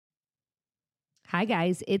Hi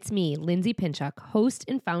guys, it's me, Lindsay Pinchuk, host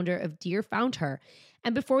and founder of Dear Found Her.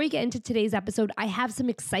 And before we get into today's episode, I have some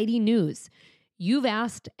exciting news. You've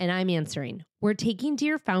asked and I'm answering. We're taking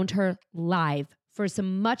Dear Found Her live for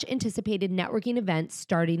some much anticipated networking events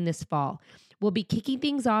starting this fall. We'll be kicking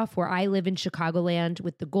things off where I live in Chicagoland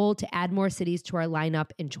with the goal to add more cities to our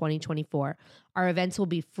lineup in 2024. Our events will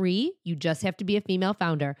be free. You just have to be a female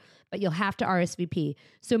founder, but you'll have to RSVP.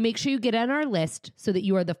 So make sure you get on our list so that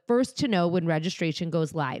you are the first to know when registration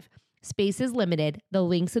goes live. Space is limited. The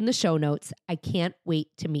link's in the show notes. I can't wait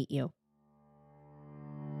to meet you.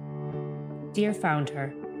 Dear Found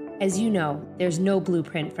Her, as you know, there's no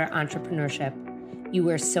blueprint for entrepreneurship. You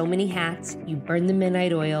wear so many hats, you burn the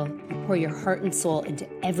midnight oil, you pour your heart and soul into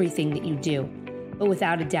everything that you do. But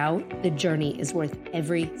without a doubt, the journey is worth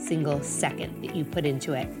every single second that you put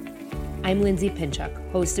into it. I'm Lindsay Pinchuk,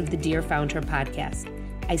 host of the Dear Found Her podcast.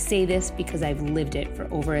 I say this because I've lived it for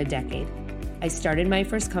over a decade. I started my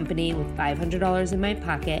first company with $500 in my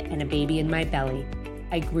pocket and a baby in my belly.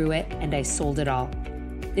 I grew it and I sold it all.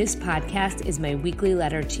 This podcast is my weekly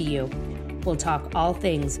letter to you. We'll talk all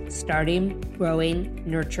things starting, growing,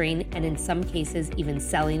 nurturing, and in some cases, even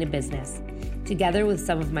selling a business. Together with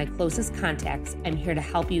some of my closest contacts, I'm here to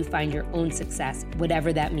help you find your own success,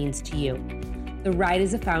 whatever that means to you. The ride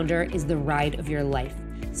as a founder is the ride of your life.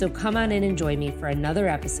 So come on in and join me for another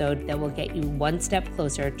episode that will get you one step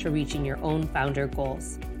closer to reaching your own founder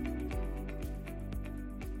goals.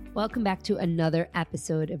 Welcome back to another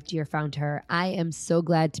episode of Dear Found Her. I am so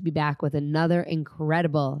glad to be back with another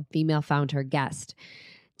incredible female Found Her guest.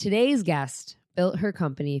 Today's guest built her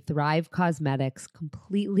company, Thrive Causemetics,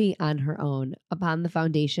 completely on her own upon the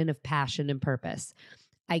foundation of passion and purpose.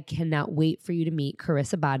 I cannot wait for you to meet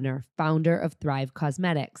Karissa Bodnar, founder of Thrive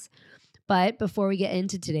Causemetics. But before we get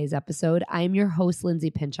into today's episode, I'm your host,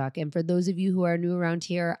 Lindsay Pinchuk. And for those of you who are new around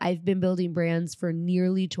here, I've been building brands for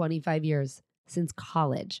nearly 25 years. Since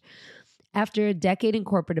college. After a decade in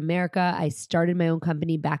corporate America, I started my own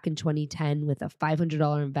company back in 2010 with a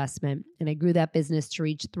 $500 investment, and I grew that business to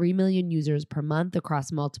reach 3 million users per month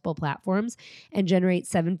across multiple platforms and generate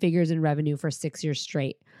 7 figures in revenue for 6 years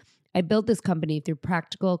straight. I built this company through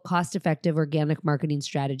practical, cost-effective organic marketing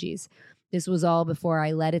strategies. This was all before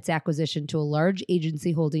I led its acquisition to a large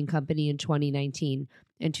agency holding company in 2019.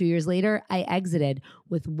 And 2 years later, I exited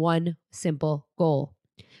with one simple goal: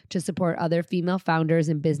 to support other female founders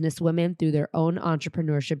and business women through their own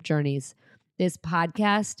entrepreneurship journeys. This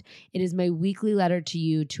podcast, it is my weekly letter to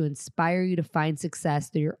you to inspire you to find success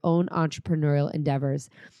through your own entrepreneurial endeavors.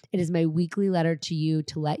 It is my weekly letter to you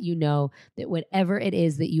to let you know that whatever it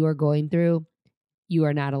is that you are going through, you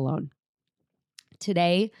are not alone.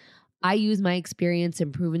 Today, I use my experience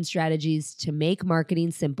and proven strategies to make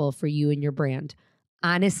marketing simple for you and your brand.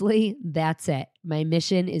 Honestly, that's it. My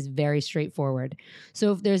mission is very straightforward.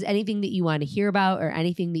 So if there's anything that you want to hear about or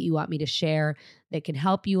anything that you want me to share that can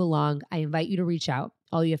help you along, I invite you to reach out.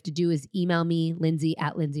 All you have to do is email me,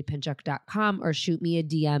 lindsay@lindsaypinchuk.com, or shoot me a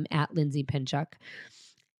DM at lindsaypinchuk.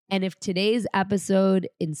 And if today's episode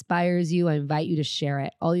inspires you, I invite you to share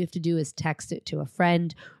it. All you have to do is text it to a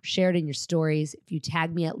friend, share it in your stories. If you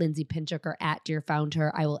tag me at Lindsay Pinchuk or at Dear Found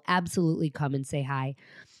Her, I will absolutely come and say hi.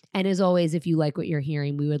 And as always, if you like what you're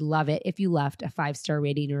hearing, we would love it if you left a 5-star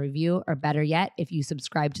rating or review, or better yet, if you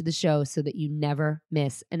subscribe to the show so that you never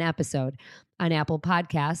miss an episode. On Apple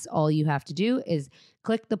Podcasts, all you have to do is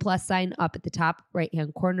click the plus sign up at the top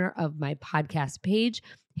right-hand corner of my podcast page,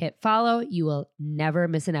 hit follow. You will never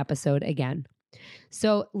miss an episode again.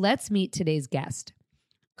 So let's meet today's guest.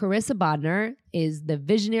 Karissa Bodnar is the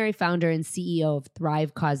visionary founder and CEO of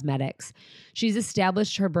Thrive Causemetics. She's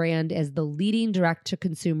established her brand as the leading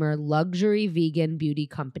direct-to-consumer luxury vegan beauty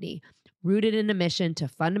company, rooted in a mission to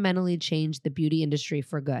fundamentally change the beauty industry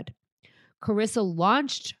for good. Karissa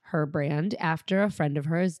launched her brand after a friend of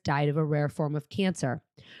hers died of a rare form of cancer.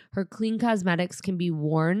 Her clean cosmetics can be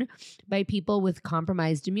worn by people with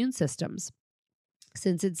compromised immune systems.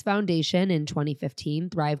 Since its foundation in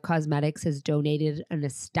 2015, Thrive Causemetics has donated an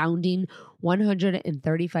astounding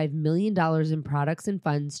 $135 million in products and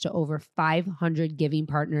funds to over 500 giving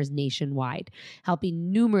partners nationwide, helping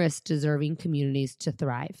numerous deserving communities to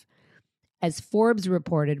thrive. As Forbes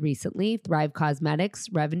reported recently, Thrive Causemetics'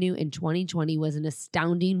 revenue in 2020 was an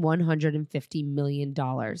astounding $150 million.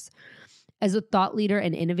 As a thought leader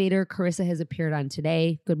and innovator, Karissa has appeared on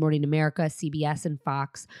Today, Good Morning America, CBS, and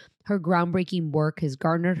Fox. Her groundbreaking work has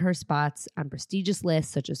garnered her spots on prestigious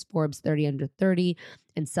lists such as Forbes 30 Under 30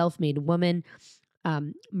 and Self-Made Woman,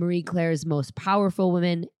 Marie Claire's Most Powerful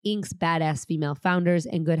Women, Inc.'s Badass Female Founders,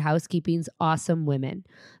 and Good Housekeeping's Awesome Women.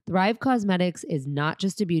 Thrive Causemetics is not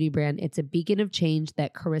just a beauty brand, it's a beacon of change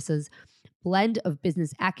that Karissa's blend of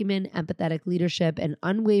business acumen, empathetic leadership, and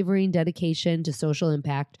unwavering dedication to social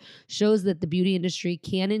impact shows that the beauty industry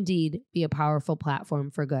can indeed be a powerful platform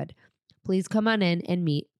for good. Please come on in and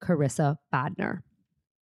meet Karissa Bodnar.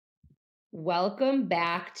 Welcome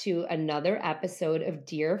back to another episode of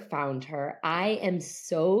Dear Found Her. I am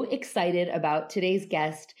so excited about today's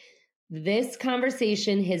guest. This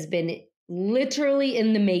conversation has been literally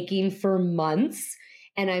in the making for months,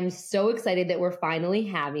 and I'm so excited that we're finally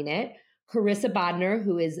having it. Karissa Bodnar,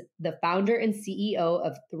 who is the founder and CEO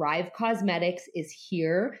of Thrive Causemetics, is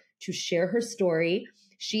here to share her story.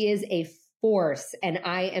 She is a force, and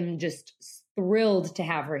I am just thrilled to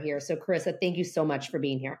have her here. So Karissa, thank you so much for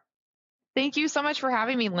being here. Thank you so much for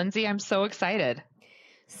having me, Lindsay. I'm so excited.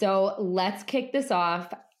 So let's kick this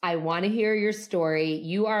off. I want to hear your story.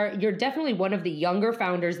 You're definitely one of the younger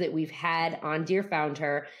founders that we've had on Dear Found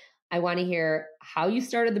Her. I want to hear how you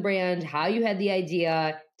started the brand, how you had the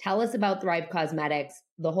idea. Tell us about Thrive Causemetics,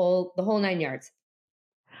 the whole 9 yards.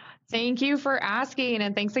 Thank you for asking,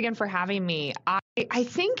 and thanks again for having me. I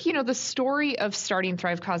think, the story of starting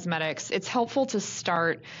Thrive Causemetics, it's helpful to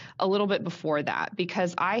start a little bit before that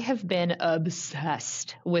because I have been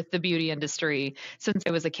obsessed with the beauty industry since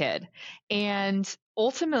I was a kid. And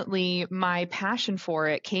ultimately, my passion for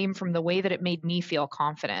it came from the way that it made me feel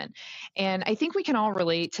confident. And I think we can all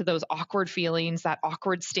relate to those awkward feelings, that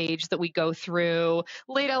awkward stage that we go through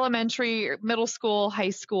late elementary, middle school, high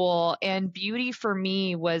school. And beauty for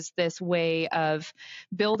me was this way of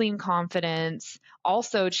building confidence,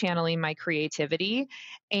 also channeling my creativity.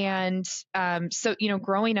 And so,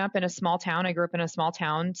 growing up in a small town, I grew up in a small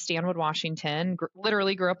town, Stanwood, Washington,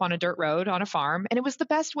 literally grew up on a dirt road on a farm. And it was the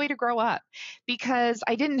best way to grow up because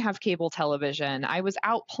I didn't have cable television. I was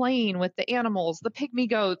out playing with the animals, the pygmy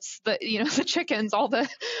goats, the chickens, all the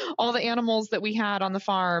animals that we had on the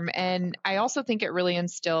farm. And I also think it really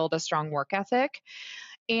instilled a strong work ethic.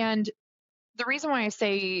 And the reason why I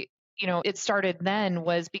say, it started then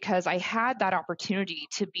was because I had that opportunity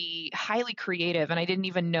to be highly creative and I didn't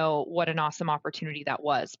even know what an awesome opportunity that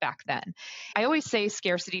was back then. I always say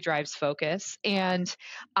scarcity drives focus, and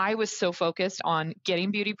I was so focused on getting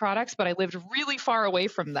beauty products, but I lived really far away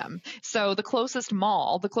from them. So the closest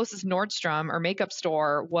mall, the closest Nordstrom or makeup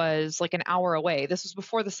store was like an hour away. This was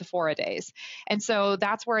before the Sephora days. And so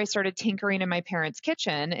that's where I started tinkering in my parents'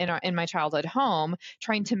 kitchen in my childhood home,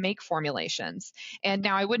 trying to make formulations. And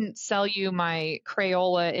now I wouldn't sell you my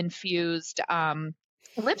Crayola infused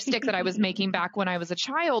lipstick that I was making back when I was a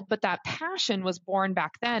child, but that passion was born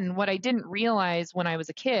back then. What I didn't realize when I was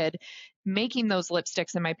a kid making those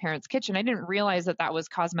lipsticks in my parents' kitchen, I didn't realize that that was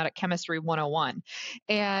cosmetic chemistry 101.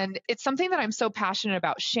 And it's something that I'm so passionate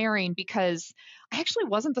about sharing because I actually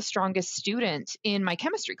wasn't the strongest student in my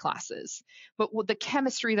chemistry classes, but with the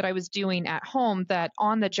chemistry that I was doing at home, that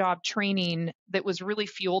on the job training that was really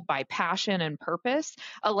fueled by passion and purpose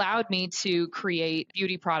allowed me to create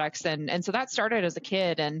beauty products. And so that started as a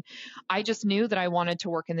kid. And I just knew that I wanted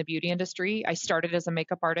to work in the beauty industry. I started as a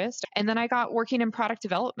makeup artist and then I got working in product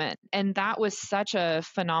development. And that was such a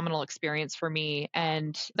phenomenal experience for me.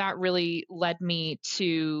 And that really led me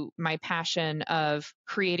to my passion of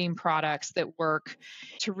creating products that work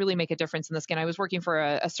to really make a difference in the skin. I was working for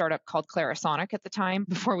a startup called Clarisonic at the time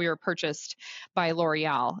before we were purchased by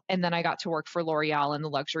L'Oreal. And then I got to work for L'Oreal in the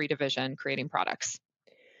luxury division creating products.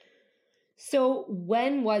 So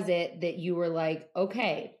when was it that you were like,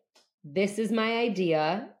 okay, this is my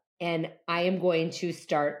idea and I am going to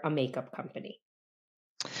start a makeup company?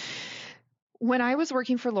 When I was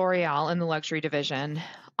working for L'Oreal in the luxury division,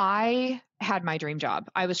 I had my dream job.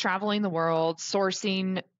 I was traveling the world,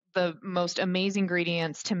 sourcing the most amazing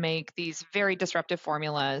ingredients to make these very disruptive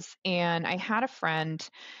formulas. And I had a friend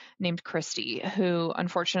named Christy who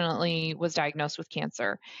unfortunately was diagnosed with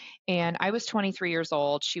cancer. And I was 23 years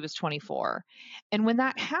old, she was 24. And when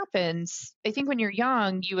that happens, I think when you're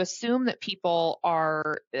young, you assume that people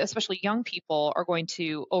are, especially young people, are going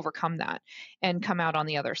to overcome that and come out on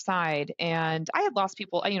the other side. And I had lost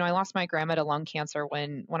people, I lost my grandma to lung cancer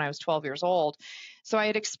when I was 12 years old. So I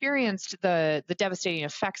had experienced the devastating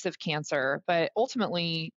effects of cancer, but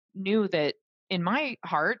ultimately knew that in my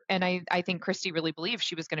heart, and I think Christy really believed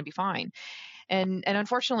she was going to be fine. And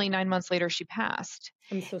unfortunately, 9 months later, she passed.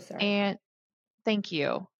 I'm so sorry. And thank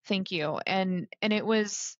you. And it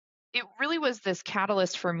really was this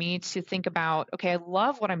catalyst for me to think about, okay, I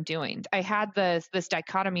love what I'm doing. I had this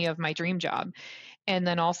dichotomy of my dream job and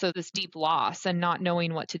then also this deep loss and not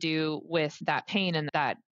knowing what to do with that pain and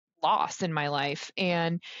that loss in my life.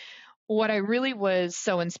 And what I really was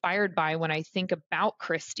so inspired by when I think about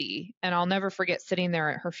Christy, and I'll never forget sitting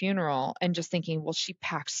there at her funeral and just thinking, well, she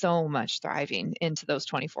packed so much thriving into those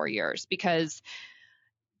 24 years because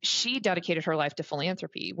she dedicated her life to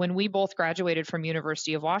philanthropy. When we both graduated from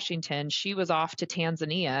University of Washington, she was off to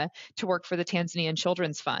Tanzania to work for the Tanzanian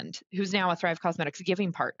Children's Fund, who's now a Thrive Causemetics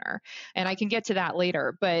giving partner. And I can get to that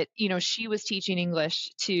later, but she was teaching English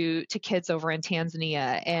to kids over in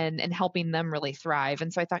Tanzania and helping them really thrive.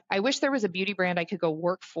 And so I thought, I wish there was a beauty brand I could go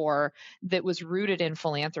work for that was rooted in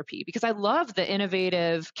philanthropy, because I love the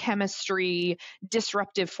innovative chemistry,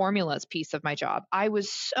 disruptive formulas piece of my job. I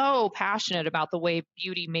was so passionate about the way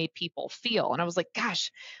beauty made people feel. And I was like, gosh,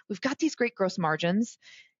 we've got these great gross margins.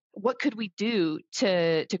 What could we do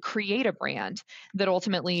to create a brand that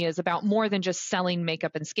ultimately is about more than just selling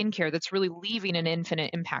makeup and skincare, that's really leaving an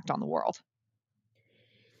infinite impact on the world?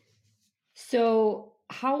 So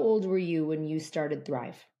how old were you when you started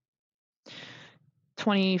Thrive?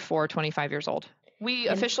 24, 25 years old. We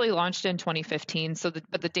officially launched in 2015,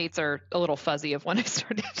 but the dates are a little fuzzy of when I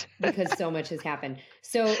started. Because so much has happened.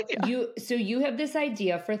 So yeah. you have this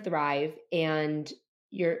idea for Thrive, and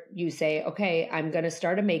you say, okay, I'm going to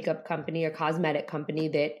start a makeup company or cosmetic company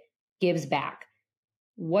that gives back.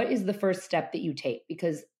 What is the first step that you take?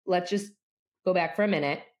 Because let's just go back for a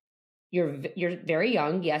minute. You're very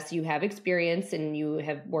young. Yes, you have experience and you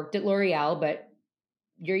have worked at L'Oreal, but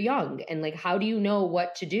you're young. And like, how do you know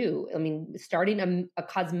what to do? I mean, starting a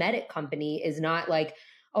cosmetic company is not like,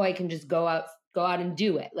 oh, I can just go out and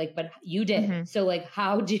do it. Like, but you did. Mm-hmm. So like,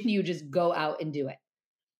 how did you just go out and do it?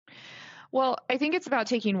 Well, I think it's about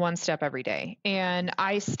taking one step every day. And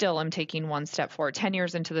I still am taking one step forward. 10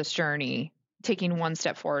 years into this journey, taking one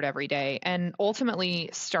step forward every day, and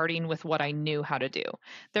ultimately starting with what I knew how to do.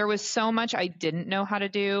 There was so much I didn't know how to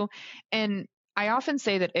do. And I often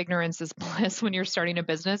say that ignorance is bliss when you're starting a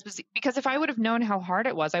business, because if I would have known how hard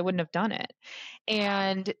it was, I wouldn't have done it.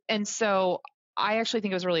 And so I actually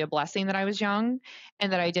think it was really a blessing that I was young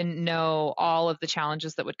and that I didn't know all of the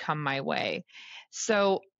challenges that would come my way.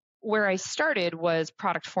 So where I started was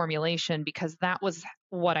product formulation, because that was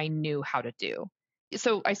what I knew how to do.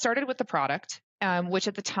 So I started with the product, which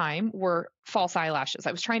at the time were false eyelashes.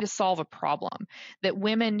 I was trying to solve a problem that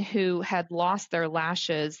women who had lost their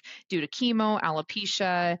lashes due to chemo,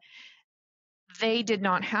 alopecia, they did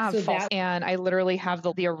not have false. And I literally have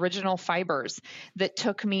the original fibers that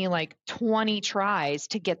took me like 20 tries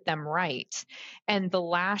to get them right. And the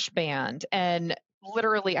lash band, and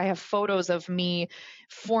literally I have photos of me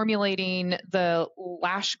formulating the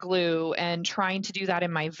lash glue and trying to do that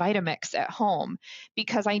in my Vitamix at home,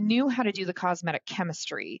 because I knew how to do the cosmetic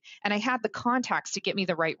chemistry, and I had the contacts to get me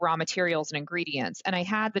the right raw materials and ingredients. And I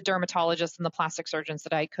had the dermatologists and the plastic surgeons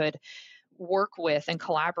that I could work with and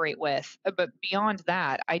collaborate with. But beyond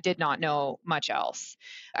that, I did not know much else.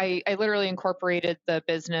 I literally incorporated the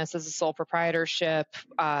business as a sole proprietorship,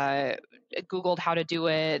 Googled how to do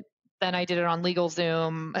it. Then I did it on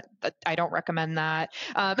LegalZoom. I don't recommend that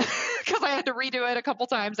because I had to redo it a couple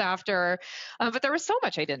times after. But there was so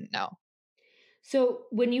much I didn't know. So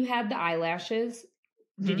when you had the eyelashes,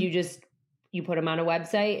 mm-hmm. did you put them on a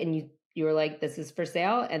website and you were like, this is for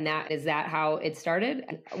sale? And is that how it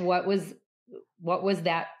started? What was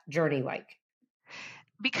that journey like?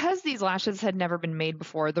 Because these lashes had never been made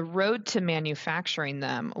before, the road to manufacturing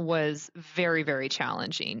them was very, very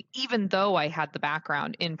challenging, even though I had the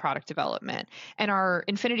background in product development. And our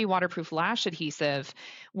Infinity Waterproof Lash Adhesive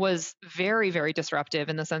was very, very disruptive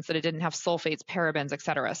in the sense that it didn't have sulfates, parabens, et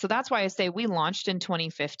cetera. So that's why I say we launched in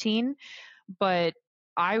 2015, but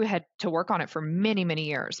I had to work on it for many, many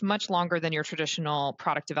years, much longer than your traditional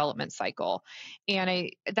product development cycle.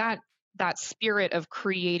 And that spirit of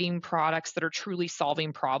creating products that are truly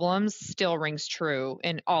solving problems still rings true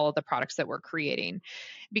in all of the products that we're creating.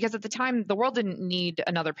 Because at the time, the world didn't need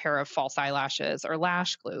another pair of false eyelashes or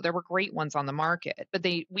lash glue. There were great ones on the market, but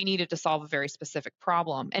we needed to solve a very specific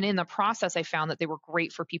problem. And in the process, I found that they were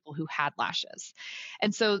great for people who had lashes.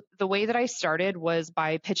 And so the way that I started was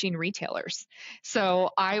by pitching retailers.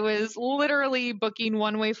 So I was literally booking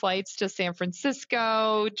one-way flights to San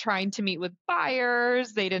Francisco, trying to meet with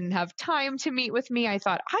buyers. They didn't have time to meet with me. I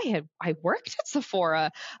thought, I worked at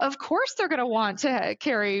Sephora. Of course they're going to want to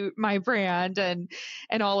carry my brand and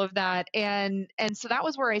all of that. And so that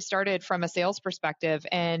was where I started from a sales perspective.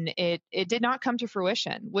 And it did not come to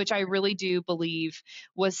fruition, which I really do believe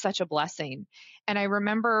was such a blessing. And I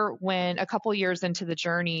remember when a couple years into the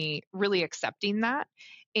journey, really accepting that.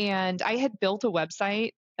 And I had built a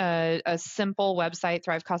website, a simple website,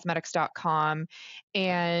 thrivecausemetics.com.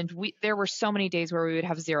 And there were so many days where we would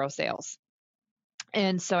have zero sales.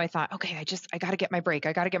 And so I thought, okay, I got to get my break.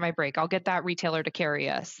 I got to get my break. I'll get that retailer to carry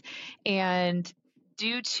us. And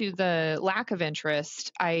due to the lack of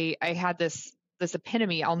interest, I had this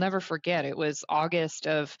epiphany I'll never forget. It was August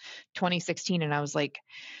of 2016. And I was like,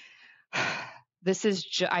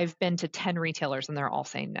 I've been to 10 retailers and they're all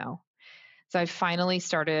saying no. So I finally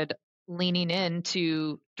started leaning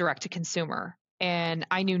into direct to consumer, and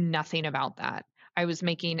I knew nothing about that. I was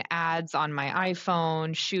making ads on my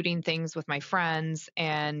iPhone, shooting things with my friends,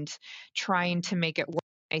 and trying to make it work.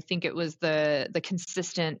 I think it was the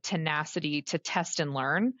consistent tenacity to test and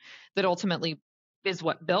learn that ultimately is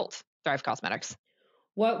what built Thrive Causemetics.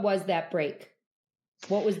 What was that break?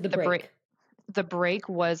 What was the break? The break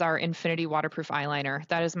was our Infinity waterproof eyeliner.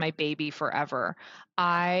 That is my baby forever.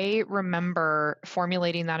 I remember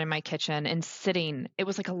formulating that in my kitchen and sitting, it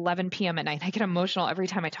was like 11 p.m. at night. I get emotional every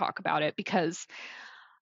time I talk about it because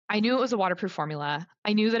I knew it was a waterproof formula.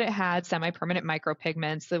 I knew that it had semi-permanent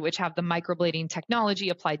micropigments, which have the microblading technology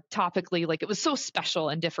applied topically. Like, it was so special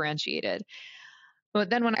and differentiated. But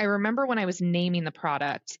then when I was naming the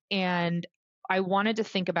product, and I wanted to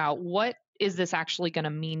think about, what is this actually going to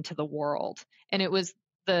mean to the world? And it was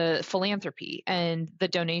the philanthropy and the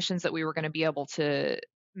donations that we were going to be able to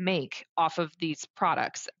make off of these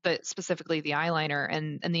products, but specifically the eyeliner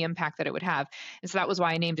and the impact that it would have. And so that was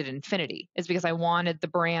why I named it Infinity, is because I wanted the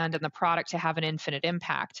brand and the product to have an infinite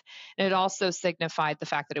impact. And it also signified the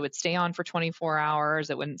fact that it would stay on for 24 hours,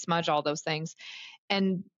 it wouldn't smudge, all those things.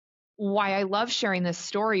 And why I love sharing this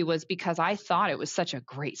story was because I thought it was such a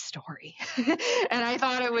great story. And I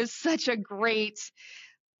thought it was such a great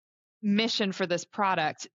mission for this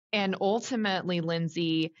product. And ultimately,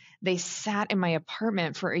 Lindsay, they sat in my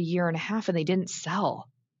apartment for a year and a half and they didn't sell.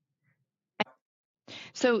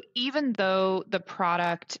 So even though the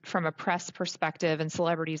product from a press perspective and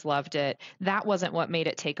celebrities loved it, that wasn't what made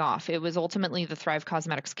it take off. It was ultimately the Thrive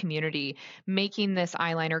Causemetics community making this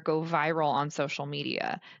eyeliner go viral on social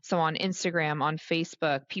media. So on Instagram, on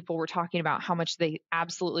Facebook, people were talking about how much they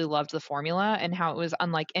absolutely loved the formula and how it was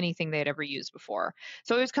unlike anything they had ever used before.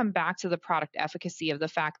 So I always come back to the product efficacy of the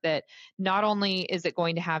fact that not only is it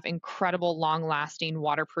going to have incredible, long-lasting,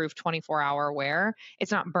 waterproof 24-hour wear,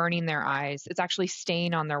 it's not burning their eyes. It's actually staying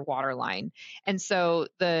on their waterline. And so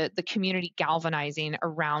the community galvanizing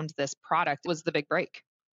around this product was the big break.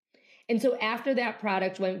 And so after that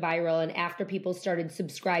product went viral and after people started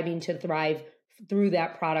subscribing to Thrive through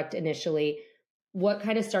that product initially, what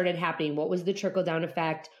kind of started happening? What was the trickle down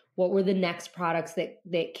effect? What were the next products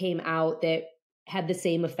that came out that had the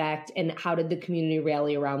same effect? And how did the community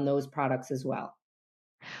rally around those products as well?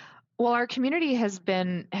 Well, our community has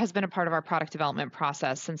been a part of our product development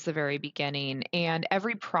process since the very beginning, and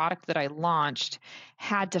every product that I launched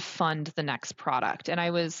had to fund the next product. And I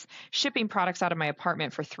was shipping products out of my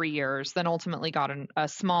apartment for 3 years, then ultimately got a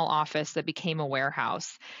small office that became a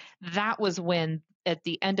warehouse. That was when, at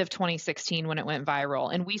the end of 2016, when it went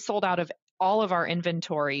viral, and we sold out of all of our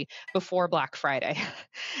inventory before Black Friday.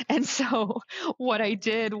 And so what I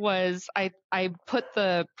did was I put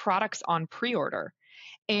the products on pre-order.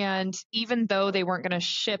 And even though they weren't going to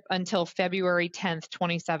ship until February 10th,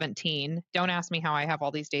 2017, don't ask me how I have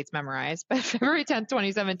all these dates memorized, but February 10th,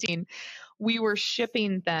 2017, we were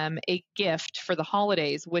shipping them a gift for the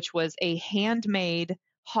holidays, which was a handmade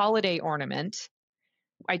holiday ornament.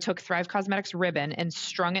 I took Thrive Causemetics ribbon and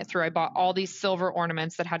strung it through. I bought all these silver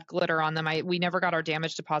ornaments that had glitter on them. We never got our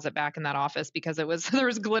damage deposit back in that office because there was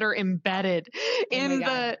glitter embedded in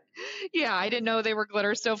yeah, I didn't know they were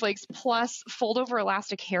glitter snowflakes, plus fold over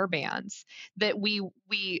elastic hair bands that we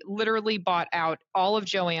literally bought out all of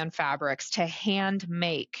Joanne fabrics to hand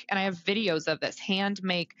make. And I have videos of this, hand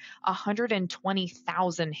make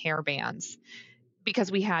 120,000 hair bands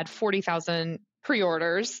because we had 40,000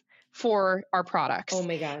 pre-orders for our products. Oh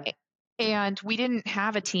my God. And we didn't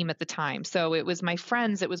have a team at the time. So it was my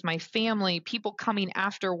friends, it was my family, people coming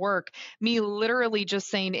after work, me literally just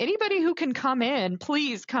saying, anybody who can come in,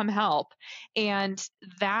 please come help. And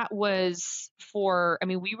that was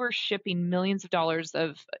we were shipping millions of dollars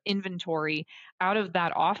of inventory out of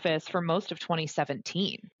that office for most of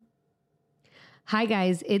 2017. Hi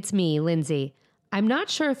guys, it's me, Lindsay. I'm not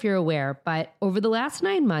sure if you're aware, but over the last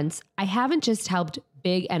 9 months, I haven't just helped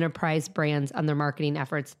big enterprise brands on their marketing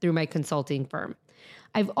efforts through my consulting firm.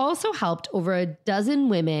 I've also helped over a dozen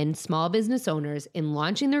women, small business owners, in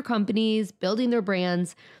launching their companies, building their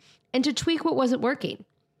brands, and to tweak what wasn't working.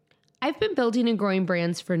 I've been building and growing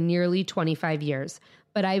brands for nearly 25 years,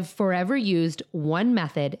 but I've forever used one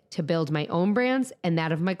method to build my own brands and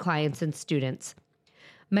that of my clients and students.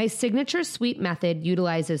 My signature sweep method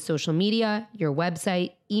utilizes social media, your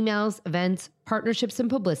website, emails, events, partnerships, and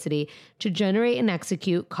publicity to generate and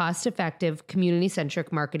execute cost-effective,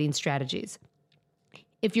 community-centric marketing strategies.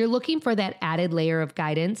 If you're looking for that added layer of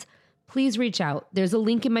guidance, please reach out. There's a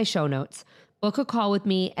link in my show notes. Book a call with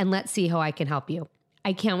me and let's see how I can help you.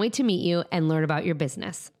 I can't wait to meet you and learn about your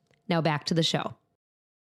business. Now back to the show.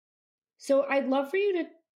 So I'd love for you to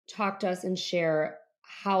talk to us and share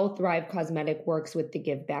how Thrive Causemetic works with the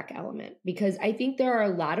give back element, because I think there are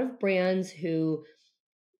a lot of brands who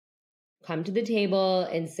come to the table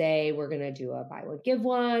and say, we're going to do a buy one, give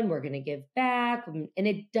one, we're going to give back. And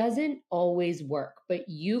it doesn't always work, but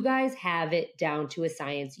you guys have it down to a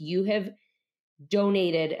science. You have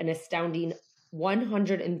donated an astounding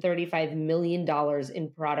 $135 million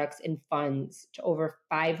in products and funds to over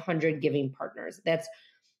 500 giving partners. That's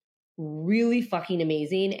really fucking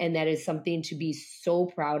amazing. And that is something to be so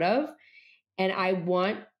proud of. And I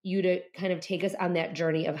want you to kind of take us on that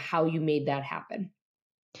journey of how you made that happen.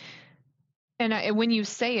 And when you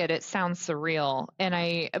say it, it sounds surreal.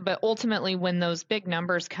 But ultimately, when those big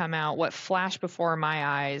numbers come out, what flash before my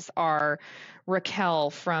eyes are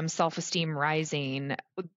Raquel from Self Esteem Rising,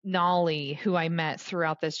 Nolly, who I met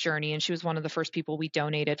throughout this journey, and she was one of the first people we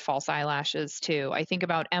donated false eyelashes to. I think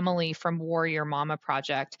about Emily from Warrior Mama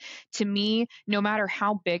Project. To me, no matter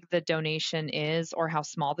how big the donation is or how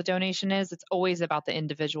small the donation is, it's always about the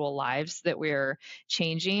individual lives that we're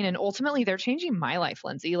changing. And ultimately, they're changing my life,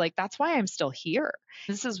 Lindsay. Like, that's why I'm still here.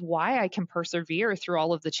 This is why I can persevere through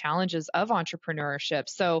all of the challenges of entrepreneurship.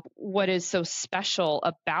 So what is so special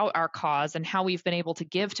about our cause and how we've been able to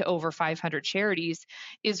give to over 500 charities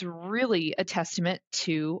is really a testament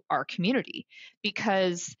to our community,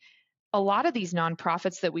 because a lot of these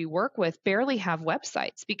nonprofits that we work with barely have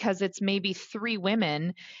websites, because it's maybe 3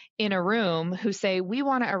 women in a room who say, we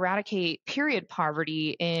want to eradicate period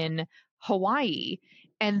poverty in Hawaii.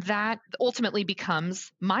 And that ultimately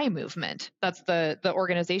becomes my movement. That's the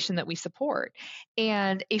organization that we support.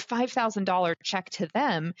 And a $5,000 check to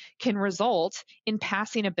them can result in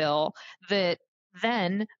passing a bill that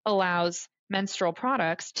then allows menstrual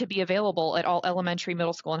products to be available at all elementary,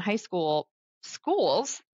 middle school, and high school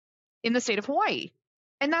schools in the state of Hawaii.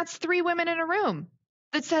 And that's 3 women in a room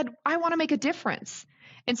that said, I want to make a difference.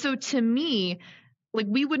 And so to me, like,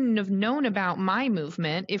 we wouldn't have known about my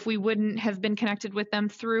movement if we wouldn't have been connected with them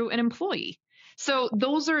through an employee. So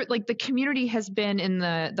those are like, the community has been in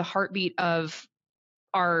the heartbeat of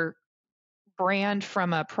our brand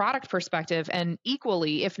from a product perspective, and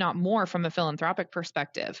equally, if not more, from a philanthropic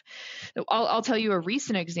perspective. I'll tell you a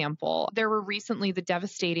recent example. There were recently the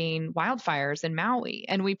devastating wildfires in Maui,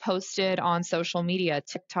 and we posted on social media,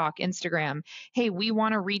 TikTok, Instagram, hey, we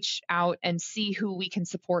want to reach out and see who we can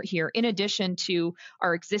support here, in addition to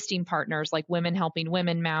our existing partners like Women Helping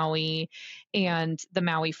Women Maui and the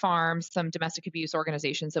Maui Farm, some domestic abuse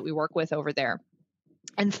organizations that we work with over there.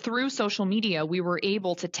 And through social media, we were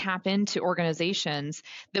able to tap into organizations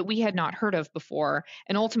that we had not heard of before.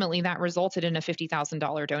 And ultimately, that resulted in a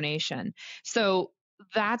 $50,000 donation. So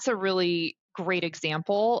that's a really great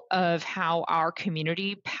example of how our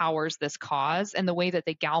community powers this cause, and the way that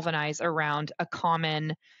they galvanize around a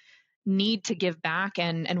common need to give back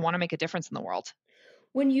and want to make a difference in the world.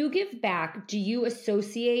 When you give back, do you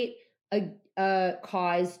associate a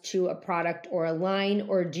cause to a product or a line,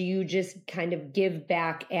 or do you just kind of give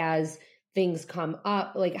back as things come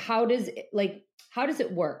up? Like, how does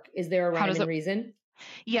it work? Is there a rhyme and reason?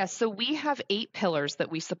 Yes. So we have 8 pillars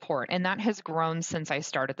that we support, and that has grown since I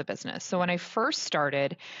started the business. So when I first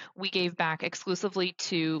started, we gave back exclusively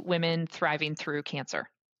to women thriving through cancer.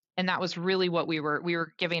 And that was really what we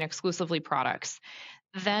were giving exclusively products.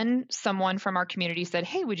 Then someone from our community said,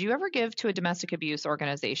 hey, would you ever give to a domestic abuse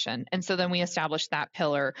organization? And so then we established that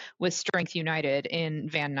pillar with Strength United in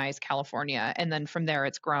Van Nuys, California. And then from there,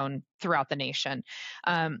 it's grown throughout the nation.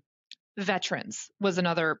 Veterans was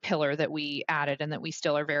another pillar that we added, and that we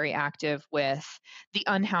still are very active with the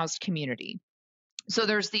unhoused community. So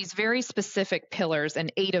there's these very specific pillars,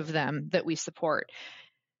 and 8 of them that we support.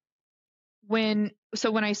 When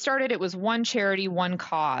I started, it was one charity, one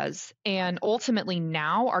cause. And ultimately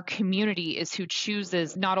now our community is who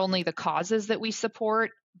chooses not only the causes that we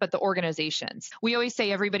support, but the organizations. We always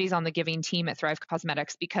say everybody's on the giving team at Thrive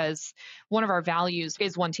Causemetics, because one of our values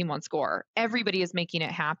is one team, one score. Everybody is making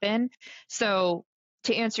it happen. So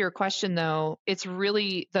to answer your question, though, it's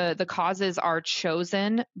really the causes are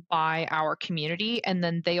chosen by our community, and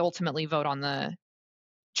then they ultimately vote on the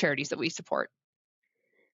charities that we support.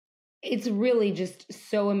 It's really just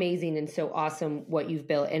so amazing and so awesome what you've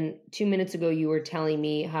built. And 2 minutes ago, you were telling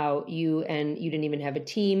me how you didn't even have a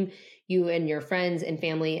team. you and your friends and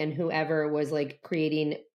family and whoever was like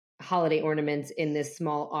creating holiday ornaments in this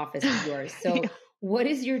small office of yours. So what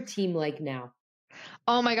is your team like now?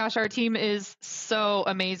 Oh my gosh, our team is so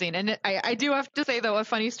amazing. And I do have to say, though, a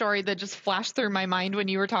funny story that just flashed through my mind when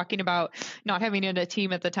you were talking about not having a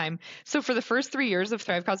team at the time. So, for the first 3 years of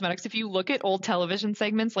Thrive Causemetics, if you look at old television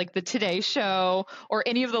segments like the Today Show or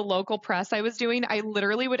any of the local press I was doing, I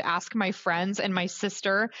literally would ask my friends and my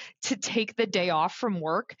sister to take the day off from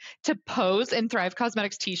work to pose in Thrive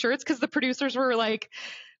Causemetics t shirts because the producers were like,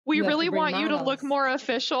 we really want you to look more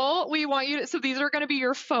official. We want you to, so these are going to be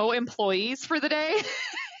your faux employees for the day.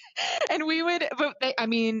 And we would, but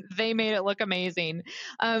they made it look amazing.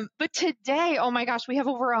 But today, oh my gosh, we have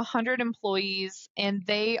over 100 employees and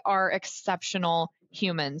they are exceptional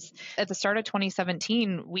humans. At the start of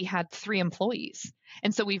 2017, we had 3 employees.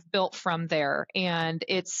 And so we've built from there. And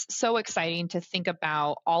it's so exciting to think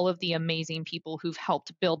about all of the amazing people who've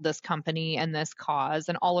helped build this company and this cause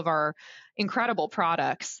and all of our incredible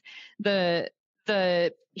products.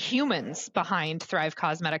 The humans behind Thrive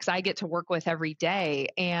Causemetics I get to work with every day,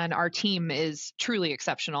 and our team is truly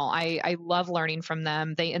exceptional. I love learning from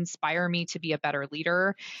them. They inspire me to be a better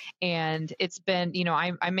leader, and it's been,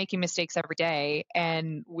 I'm making mistakes every day,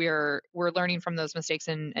 and we're learning from those mistakes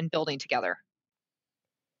and building together.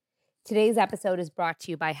 Today's episode is brought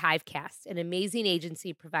to you by Hivecast, an amazing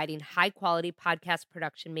agency providing high-quality podcast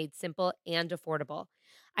production made simple and affordable.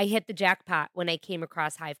 I hit the jackpot when I came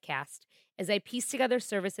across Hivecast. As I pieced together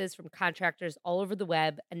services from contractors all over the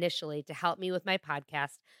web initially to help me with my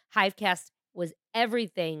podcast, Hivecast was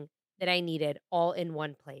everything that I needed all in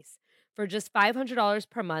one place. For just $500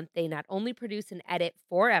 per month, they not only produce and edit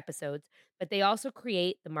 4 episodes, but they also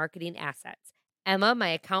create the marketing assets. Emma, my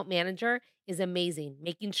account manager, is amazing,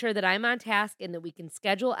 making sure that I'm on task and that we can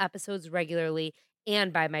schedule episodes regularly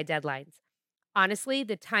and by my deadlines. Honestly,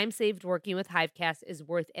 the time saved working with Hivecast is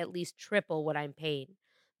worth at least triple what I'm paying.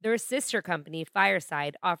 Their sister company,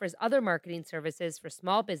 Fireside, offers other marketing services for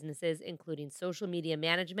small businesses, including social media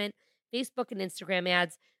management, Facebook and Instagram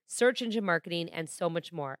ads, search engine marketing, and so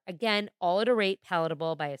much more. Again, all at a rate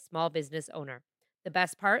palatable by a small business owner. The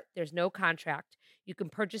best part, there's no contract. You can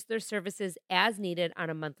purchase their services as needed on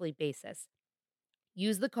a monthly basis.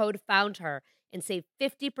 Use the code FOUNDHER and save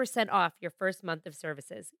 50% off your first month of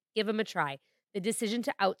services. Give them a try. The decision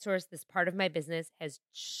to outsource this part of my business has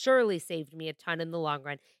surely saved me a ton in the long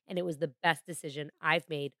run, and it was the best decision I've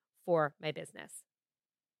made for my business.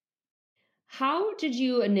 How did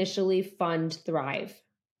you initially fund Thrive?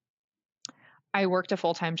 I worked a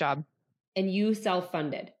full-time job. And you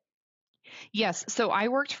self-funded? Yes. So I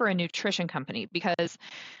worked for a nutrition company because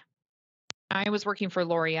I was working for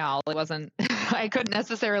L'Oreal. I couldn't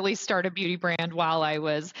necessarily start a beauty brand while I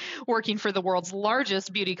was working for the world's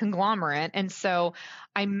largest beauty conglomerate. And so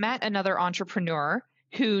I met another entrepreneur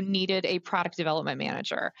who needed a product development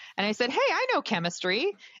manager. And I said, hey, I know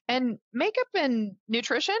chemistry and makeup and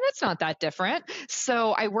nutrition. It's not that different.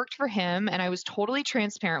 So I worked for him and I was totally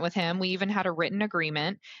transparent with him. We even had a written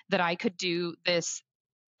agreement that I could do this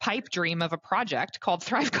pipe dream of a project called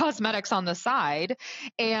Thrive Causemetics on the side.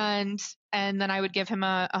 And then I would give him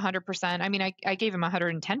 100%. I mean, I gave him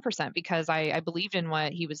 110% because I believed in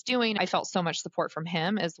what he was doing. I felt so much support from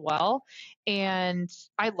him as well. And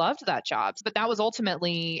I loved that job. But that was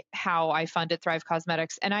ultimately how I funded Thrive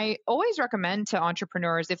Causemetics. And I always recommend to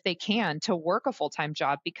entrepreneurs, if they can, to work a full-time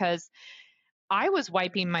job because I was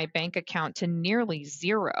wiping my bank account to nearly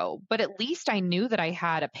zero, but at least I knew that I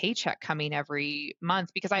had a paycheck coming every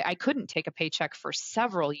month because I couldn't take a paycheck for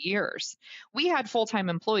several years. We had full-time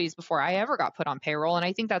employees before I ever got put on payroll. And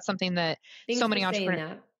I think that's something that Thanks so many for saying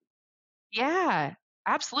entrepreneurs. that. Yeah,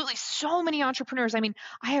 absolutely. So many entrepreneurs. I mean,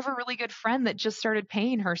 I have a really good friend that just started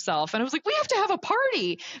paying herself. And I was like, we have to have a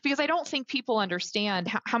party because I don't think people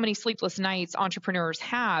understand how many sleepless nights entrepreneurs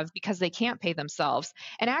have because they can't pay themselves.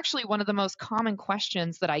 And actually, one of the most common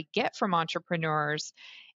questions that I get from entrepreneurs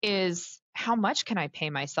is, how much can I pay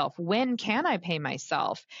myself? When can I pay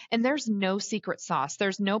myself? And there's no secret sauce.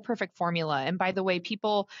 There's no perfect formula. And by the way,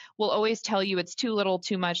 people will always tell you it's too little,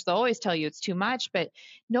 too much. They'll always tell you it's too much, but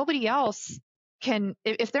nobody else can,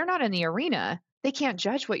 if they're not in the arena, they can't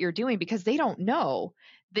judge what you're doing because they don't know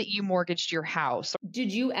that you mortgaged your house.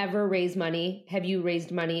 Did you ever raise money? Have you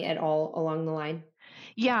raised money at all along the line?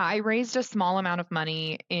 Yeah, I raised a small amount of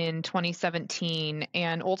money in 2017,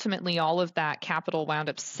 and ultimately all of that capital wound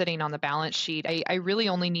up sitting on the balance sheet. I really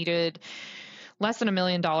only needed less than $1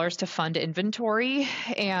 million to fund inventory.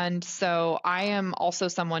 And so I am also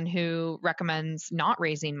someone who recommends not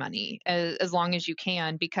raising money as long as you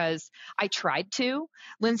can, because I tried to.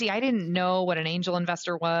 Lindsay, I didn't know what an angel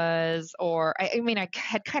investor was, or I mean, I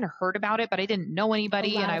had kind of heard about it, but I didn't know A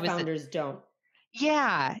anybody. lot And I of was founders don't.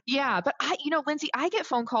 yeah, yeah. But Lindsay, I get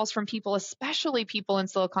phone calls from people, especially people in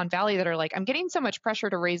Silicon Valley, that are like, I'm getting so much pressure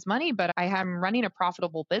to raise money, but I am running a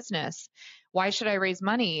profitable business. Why should I raise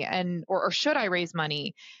money? Or should I raise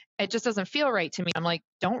money? It just doesn't feel right to me. I'm like,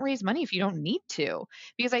 don't raise money if you don't need to,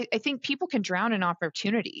 because I think people can drown in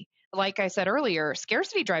opportunity. Like I said earlier,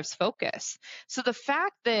 scarcity drives focus. So the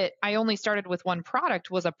fact that I only started with one product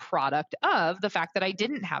was a product of the fact that I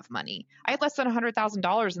didn't have money. I had less than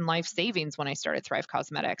 $100,000 in life savings when I started Thrive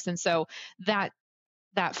Causemetics. And so that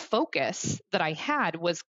focus that I had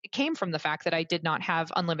came from the fact that I did not have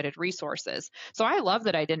unlimited resources. So I love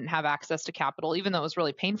that I didn't have access to capital, even though it was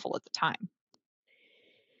really painful at the time.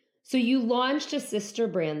 So you launched a sister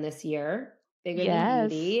brand this year, Bigger Than Yes.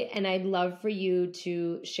 Beauty, and I'd love for you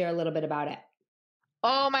to share a little bit about it.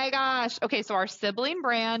 Oh my gosh. Okay, so our sibling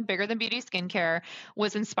brand, Bigger Than Beauty Skincare,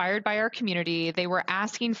 was inspired by our community. They were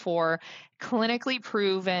asking for clinically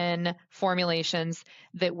proven formulations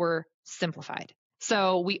that were simplified.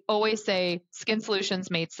 So we always say skin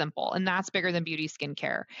solutions made simple, and that's Bigger Than Beauty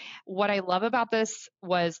Skincare. What I love about this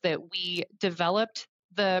was that we developed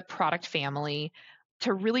the product family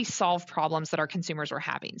to really solve problems that our consumers were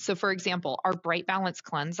having. So, for example, our Bright Balance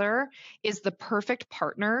Cleanser is the perfect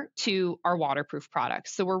partner to our waterproof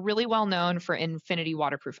products. So we're really well known for Infinity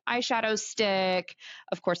Waterproof Eyeshadow Stick,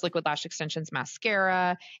 of course, Liquid Lash Extensions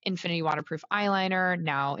Mascara, Infinity Waterproof Eyeliner,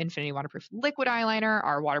 now Infinity Waterproof Liquid Eyeliner,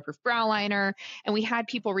 our waterproof brow liner. And we had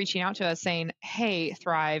people reaching out to us saying, hey,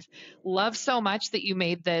 Thrive, love so much that you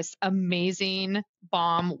made this amazing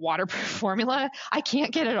bomb waterproof formula. I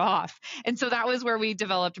can't get it off. And so that was where we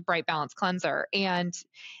developed Bright Balance Cleanser. And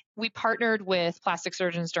we partnered with plastic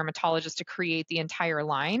surgeons, dermatologists to create the entire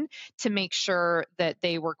line to make sure that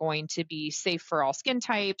they were going to be safe for all skin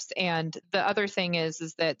types. And the other thing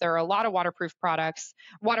is that there are a lot of waterproof products,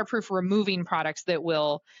 waterproof removing products that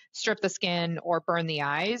will strip the skin or burn the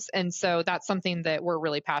eyes. And so that's something that we're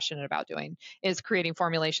really passionate about doing, is creating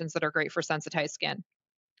formulations that are great for sensitized skin.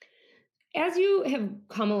 As you have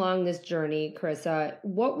come along this journey, Karissa,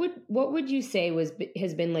 what would you say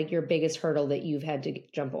has been like your biggest hurdle that you've had to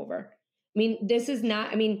jump over? I mean, this is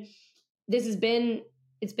not. I mean, this has been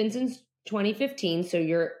it's been since 2015, so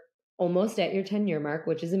you're almost at your 10-year mark,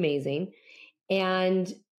 which is amazing, and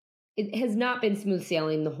it has not been smooth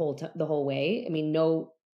sailing the whole way. I mean,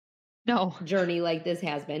 no journey like this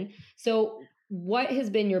has been. So, what has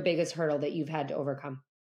been your biggest hurdle that you've had to overcome?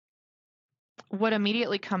 What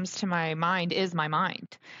immediately comes to my mind is my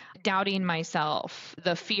mind. Doubting myself,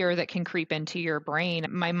 the fear that can creep into your brain.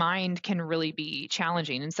 My mind can really be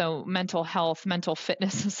challenging. And so, mental health, mental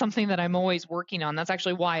fitness is something that I'm always working on. That's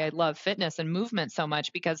actually why I love fitness and movement so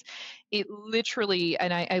much, because it literally,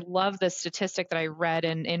 and I love the statistic that I read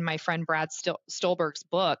in my friend Brad Stolberg's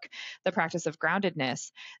book, The Practice of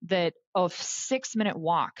Groundedness, that a 6-minute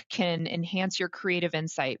walk can enhance your creative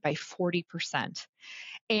insight by 40%.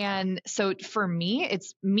 And so for me,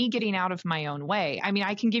 it's me getting out of my own way. I mean,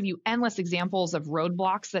 I can give you endless examples of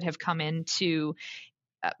roadblocks that have come into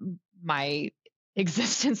uh, my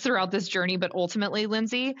existence throughout this journey. But ultimately,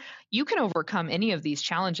 Lindsay, you can overcome any of these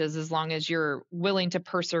challenges as long as you're willing to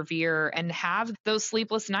persevere and have those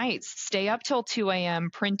sleepless nights, stay up till 2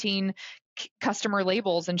 a.m. printing customer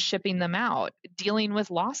labels and shipping them out, dealing with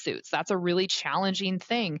lawsuits. That's a really challenging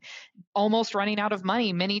thing, almost running out of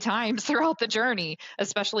money many times throughout the journey,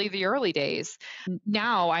 especially the early days.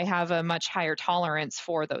 Now I have a much higher tolerance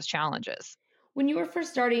for those challenges. When you were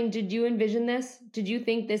first starting, did you envision this? Did you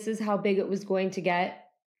think this is how big it was going to get?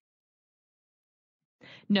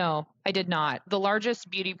 No, I did not. The largest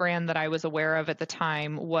beauty brand that I was aware of at the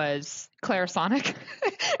time was Clarisonic.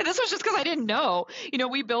 And this was just because I didn't know.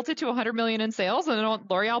 We built it to 100 million in sales, and then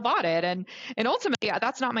L'Oreal bought it. And ultimately,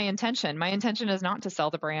 that's not my intention. My intention is not to sell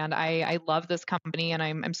the brand. I love this company, and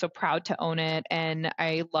I'm so proud to own it. And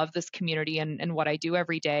I love this community and what I do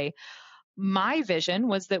every day. My vision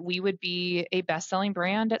was that we would be a best-selling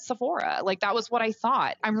brand at Sephora. Like, that was what I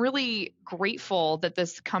thought. I'm really grateful that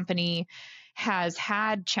this company has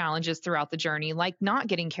had challenges throughout the journey, like not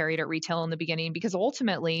getting carried at retail in the beginning, because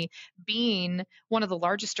ultimately being one of the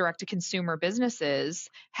largest direct-to-consumer businesses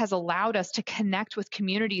has allowed us to connect with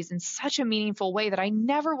communities in such a meaningful way that I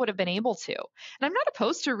never would have been able to. And I'm not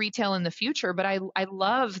opposed to retail in the future, but I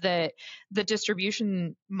love that the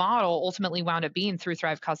distribution model ultimately wound up being through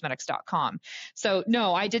thrivecausemetics.com. So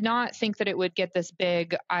no, I did not think that it would get this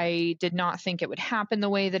big. I did not think it would happen the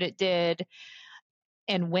way that it did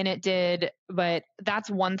and when it did. But that's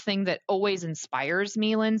one thing that always inspires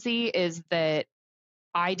me, Lindsay, is that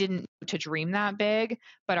I didn't to dream that big,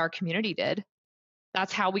 but our community did.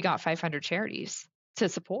 That's how we got 500 charities to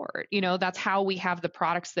support. That's how we have the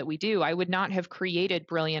products that we do. I would not have created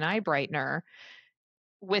Brilliant Eye Brightener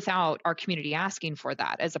without our community asking for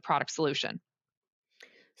that as a product solution.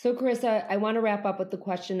 So Karissa, I want to wrap up with the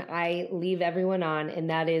question I leave everyone on, and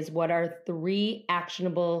that is, what are 3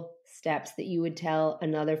 actionable steps that you would tell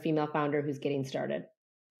another female founder who's getting started?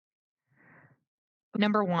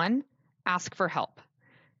 Number 1, ask for help.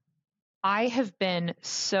 I have been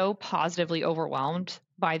so positively overwhelmed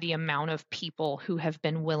by the amount of people who have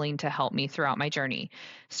been willing to help me throughout my journey,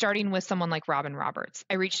 starting with someone like Robin Roberts.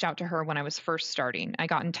 I reached out to her when I was first starting. I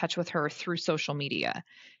got in touch with her through social media.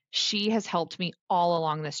 She has helped me all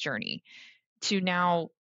along this journey, to now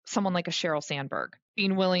someone like a Sheryl Sandberg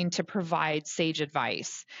being willing to provide sage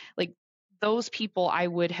advice. Like, those people I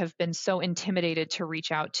would have been so intimidated to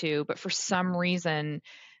reach out to, but for some reason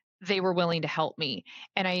they were willing to help me.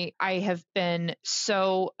 And I have been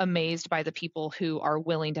so amazed by the people who are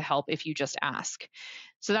willing to help if you just ask.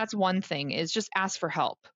 So that's one thing, is just ask for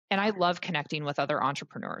help. And I love connecting with other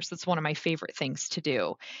entrepreneurs. That's one of my favorite things to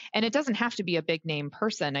do. And it doesn't have to be a big name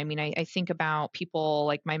person. I mean, I think about people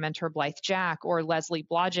like my mentor, Blythe Jack, or Leslie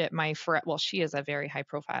Blodgett, she is a very high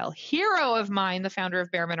profile hero of mine, the founder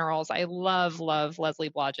of Bare Minerals. I love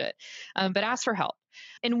Leslie Blodgett. But ask for help.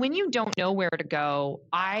 And when you don't know where to go,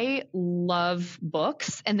 I love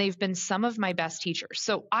books, and they've been some of my best teachers.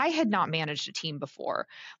 So I had not managed a team before,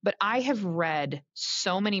 but I have read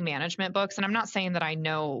so many management books, and I'm not saying that I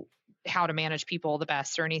know how to manage people the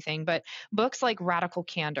best or anything, but books like Radical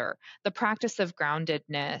Candor, The Practice of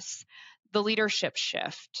Groundedness, The Leadership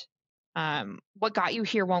Shift, What Got You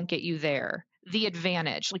Here Won't Get You There, The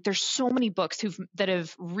Advantage. Like, there's so many books that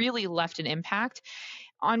have really left an impact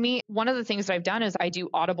on me. One of the things that I've done is I do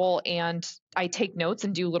Audible, and I take notes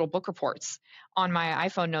and do little book reports on my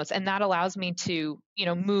iPhone notes. And that allows me to,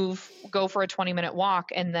 go for a 20-minute walk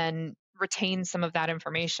and then retain some of that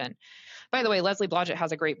information. By the way, Leslie Blodgett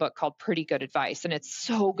has a great book called Pretty Good Advice, and it's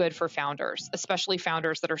so good for founders, especially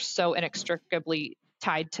founders that are so inextricably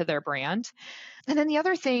tied to their brand. And then the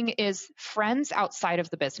other thing is friends outside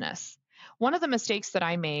of the business. One of the mistakes that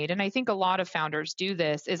I made, and I think a lot of founders do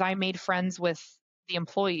this, is I made friends with the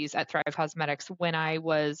employees at Thrive Causemetics when I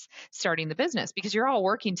was starting the business, because you're all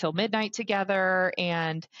working till midnight together.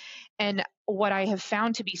 And what I have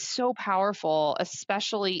found to be so powerful,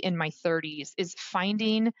 especially in my 30s, is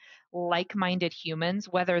finding like-minded humans,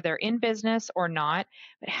 whether they're in business or not,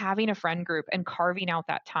 but having a friend group and carving out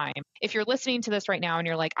that time. If you're listening to this right now and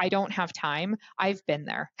you're like, I don't have time, I've been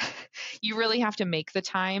there. You really have to make the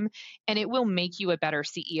time, and it will make you a better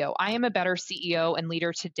CEO. I am a better CEO and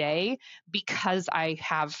leader today because I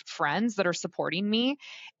have friends that are supporting me,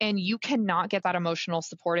 and you cannot get that emotional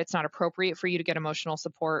support. It's not appropriate for you to get emotional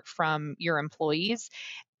support from your employees.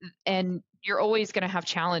 And you're always going to have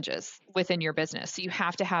challenges within your business. So you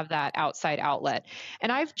have to have that outside outlet.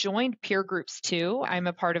 And I've joined peer groups too. I'm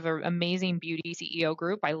a part of an amazing beauty CEO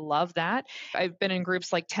group. I love that. I've been in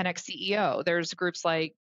groups like 10X CEO. There's groups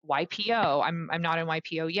like YPO. I'm not in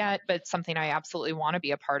YPO yet, but something I absolutely want to be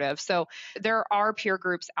a part of. So there are peer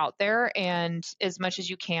groups out there. And as much as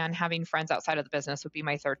you can, having friends outside of the business would be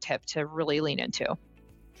my third tip to really lean into.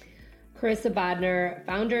 Karissa Bodnar,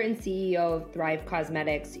 founder and CEO of Thrive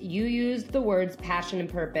Causemetics. You used the words passion and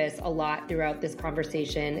purpose a lot throughout this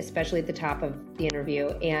conversation, especially at the top of the interview.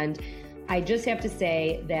 And I just have to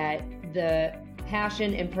say that the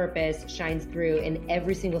passion and purpose shines through in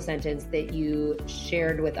every single sentence that you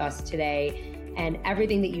shared with us today, and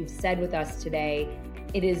everything that you've said with us today.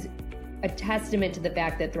 It is a testament to the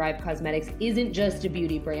fact that Thrive Causemetics isn't just a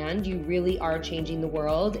beauty brand. You really are changing the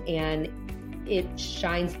world, and it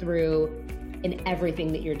shines through in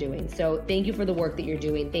everything that you're doing. So thank you for the work that you're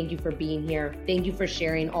doing. Thank you for being here. Thank you for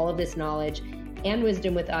sharing all of this knowledge and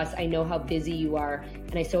wisdom with us. I know how busy you are,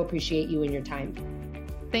 and I so appreciate you and your time.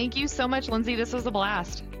 Thank you so much, Lindsay. This was a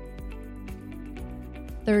blast.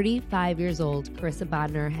 35 years old, Karissa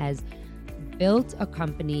Bodnar has built a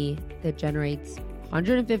company that generates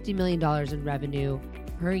 $150 million in revenue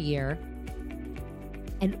per year.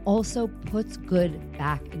 and also puts good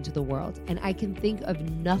back into the world. And I can think of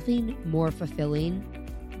nothing more fulfilling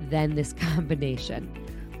than this combination.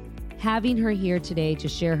 Having her here today to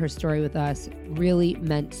share her story with us really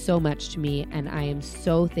meant so much to me, and I am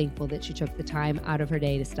so thankful that she took the time out of her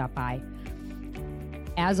day to stop by.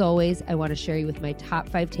 As always, I want to share you with my top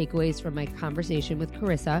 5 takeaways from my conversation with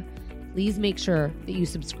Karissa. Please make sure that you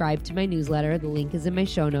subscribe to my newsletter. The link is in my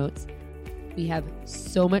show notes. We have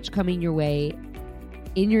so much coming your way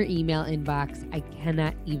in your email inbox. I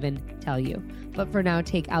cannot even tell you. But for now,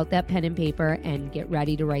 take out that pen and paper and get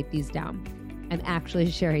ready to write these down. I'm actually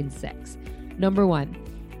sharing 6. Number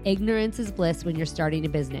 1, ignorance is bliss when you're starting a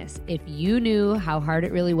business. If you knew how hard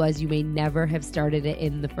it really was, you may never have started it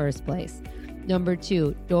in the first place. Number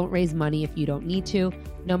 2, don't raise money if you don't need to.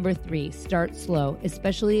 Number 3, start slow,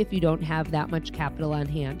 especially if you don't have that much capital on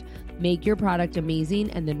hand. Make your product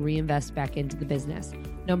amazing and then reinvest back into the business.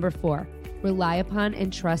 Number 4, rely upon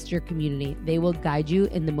and trust your community. They will guide you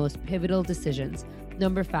in the most pivotal decisions.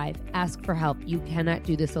 Number 5, ask for help. You cannot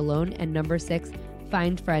do this alone. And number 6,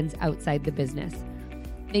 find friends outside the business.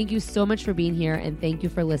 Thank you so much for being here, and thank you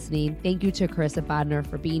for listening. Thank you to Karissa Bodnar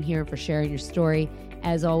for being here and for sharing your story.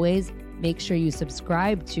 As always, make sure you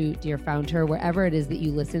subscribe to Dear Found Her wherever it is that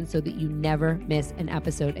you listen so that you never miss an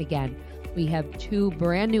episode again. We have 2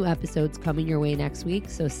 brand new episodes coming your way next week,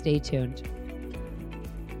 so stay tuned.